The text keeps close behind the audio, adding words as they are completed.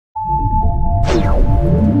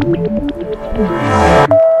Making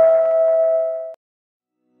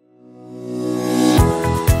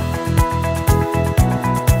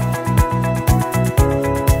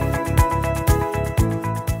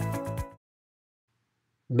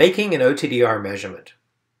an OTDR measurement.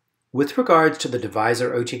 With regards to the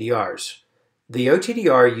Deviser OTDRs, the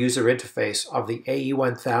OTDR user interface of the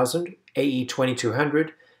AE1000,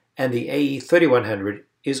 AE2200, and the AE3100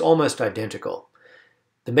 is almost identical.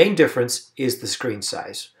 The main difference is the screen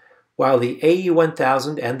size. While the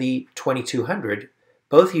AE1000 and the 2200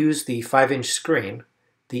 both use the 5-inch screen,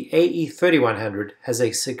 the AE3100 has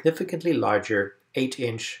a significantly larger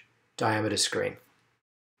 8-inch diameter screen.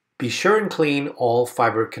 Be sure and clean all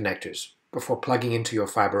fiber connectors before plugging into your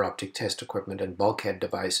fiber optic test equipment and bulkhead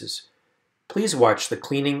devices. Please watch the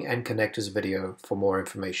cleaning and connectors video for more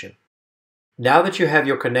information. Now that you have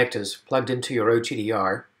your connectors plugged into your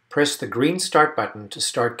OTDR, press the green Start button to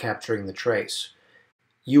start capturing the trace.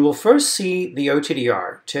 You will first see the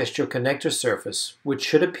OTDR test your connector surface, which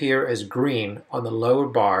should appear as green on the lower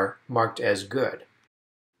bar marked as good.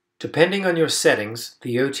 Depending on your settings,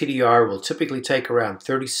 the OTDR will typically take around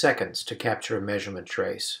 30 seconds to capture a measurement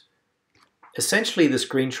trace. Essentially, this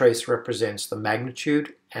green trace represents the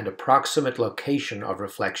magnitude and approximate location of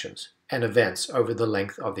reflections and events over the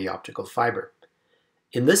length of the optical fiber.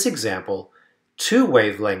 In this example, two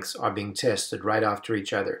wavelengths are being tested right after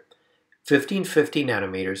each other, 1550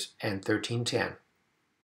 nanometers and 1310.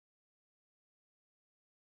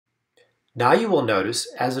 Now you will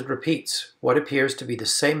notice, as it repeats, what appears to be the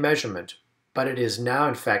same measurement, but it is now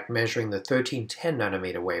in fact measuring the 1310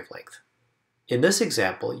 nanometer wavelength. In this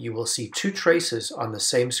example, you will see two traces on the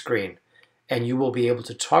same screen, and you will be able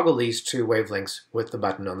to toggle these two wavelengths with the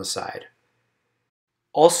button on the side.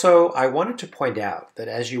 Also, I wanted to point out that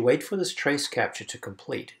as you wait for this trace capture to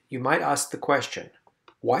complete, you might ask the question,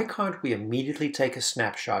 why can't we immediately take a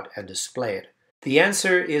snapshot and display it? The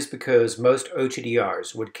answer is because most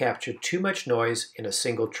OTDRs would capture too much noise in a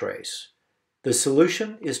single trace. The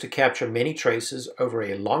solution is to capture many traces over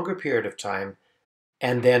a longer period of time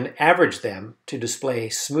and then average them to display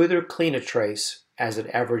a smoother, cleaner trace as it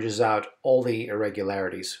averages out all the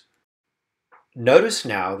irregularities. Notice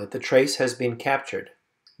now that the trace has been captured.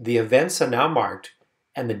 The events are now marked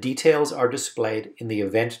and the details are displayed in the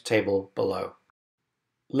event table below.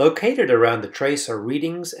 Located around the trace are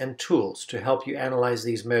readings and tools to help you analyze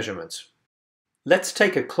these measurements. Let's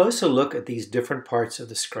take a closer look at these different parts of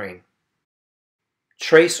the screen.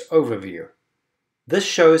 Trace Overview. This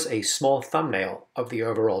shows a small thumbnail of the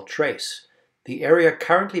overall trace. The area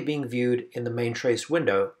currently being viewed in the main trace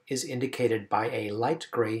window is indicated by a light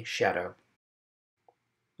gray shadow.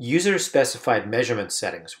 User-specified measurement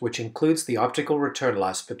settings, which includes the optical return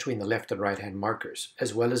loss between the left and right-hand markers,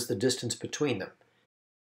 as well as the distance between them.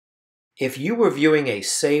 If you were viewing a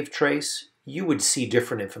saved trace, you would see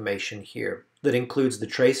different information here that includes the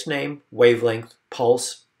trace name, wavelength,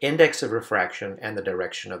 pulse, index of refraction, and the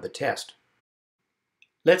direction of the test.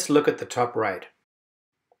 Let's look at the top right.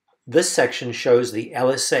 This section shows the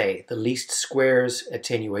LSA, the least squares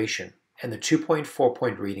attenuation, and the 2.4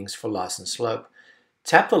 point readings for loss and slope.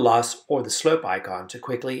 Tap the loss or the slope icon to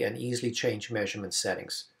quickly and easily change measurement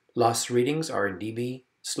settings. Loss readings are in dB,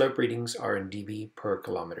 slope readings are in dB per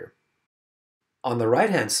kilometer. On the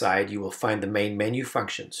right-hand side, you will find the main menu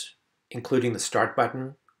functions, including the Start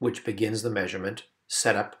button, which begins the measurement,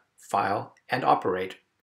 Setup, File, and Operate.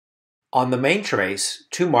 On the main trace,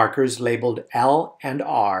 two markers labeled L and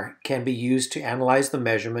R can be used to analyze the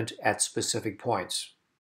measurement at specific points.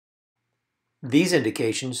 These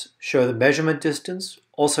indications show the measurement distance,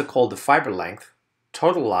 also called the fiber length,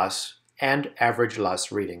 total loss, and average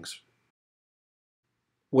loss readings.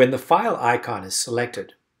 When the File icon is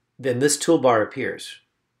selected, then this toolbar appears.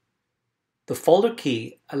 The folder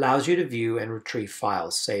key allows you to view and retrieve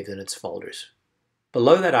files saved in its folders.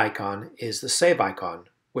 Below that icon is the Save icon,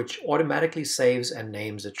 which automatically saves and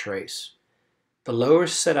names a trace. The lower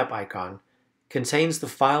Setup icon contains the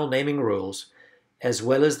file naming rules as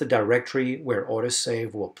well as the directory where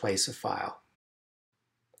autosave will place a file.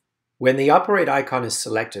 When the Operate icon is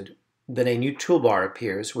selected, then a new toolbar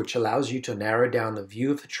appears which allows you to narrow down the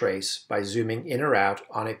view of the trace by zooming in or out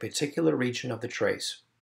on a particular region of the trace.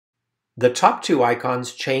 The top two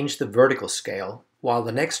icons change the vertical scale, while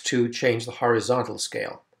the next two change the horizontal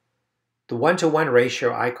scale. The 1:1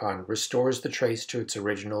 ratio icon restores the trace to its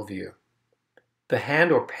original view. The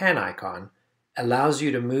hand or pan icon allows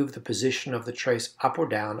you to move the position of the trace up or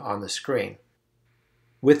down on the screen.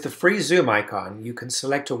 With the free zoom icon, you can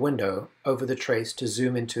select a window over the trace to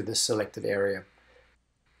zoom into the selected area.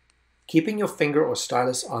 Keeping your finger or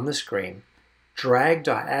stylus on the screen, Drag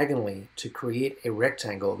diagonally to create a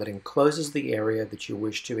rectangle that encloses the area that you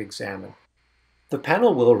wish to examine. The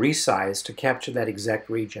panel will resize to capture that exact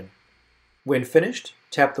region. When finished,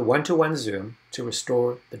 tap the 1-to-1 zoom to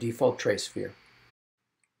restore the default trace view.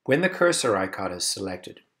 When the cursor icon is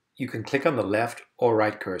selected, you can click on the left or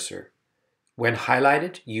right cursor. When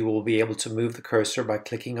highlighted, you will be able to move the cursor by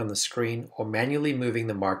clicking on the screen or manually moving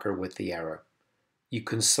the marker with the arrow. You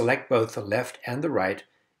can select both the left and the right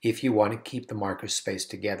if you want to keep the markers spaced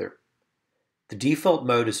together. The default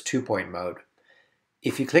mode is 2-point mode.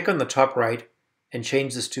 If you click on the top right and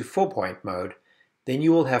change this to 4-point mode, then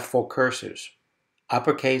you will have 4 cursors,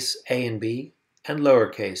 uppercase A and B and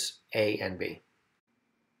lowercase a and b.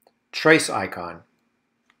 Trace icon.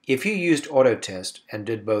 If you used Autotest and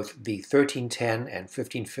did both the 1310 and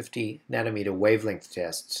 1550 nanometer wavelength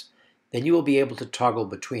tests, then you will be able to toggle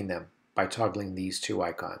between them by toggling these 2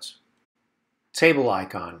 icons. Table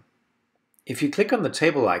icon. If you click on the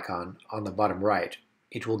table icon on the bottom right,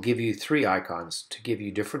 it will give you 3 icons to give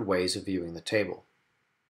you different ways of viewing the table.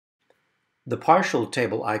 The partial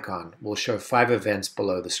table icon will show 5 events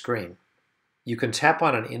below the screen. You can tap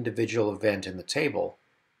on an individual event in the table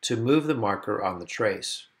to move the marker on the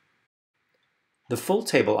trace. The full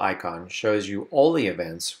table icon shows you all the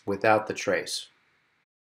events without the trace.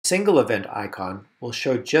 A single event icon will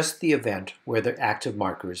show just the event where the active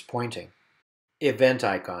marker is pointing. Event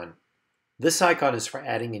icon. This icon is for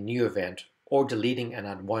adding a new event or deleting an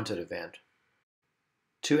unwanted event.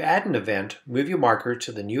 To add an event, move your marker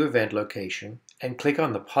to the new event location and click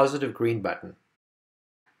on the positive green button.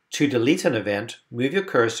 To delete an event, move your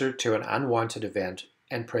cursor to an unwanted event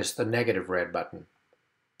and press the negative red button.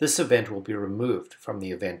 This event will be removed from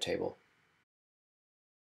the event table.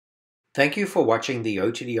 Thank you for watching the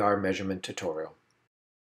OTDR measurement tutorial.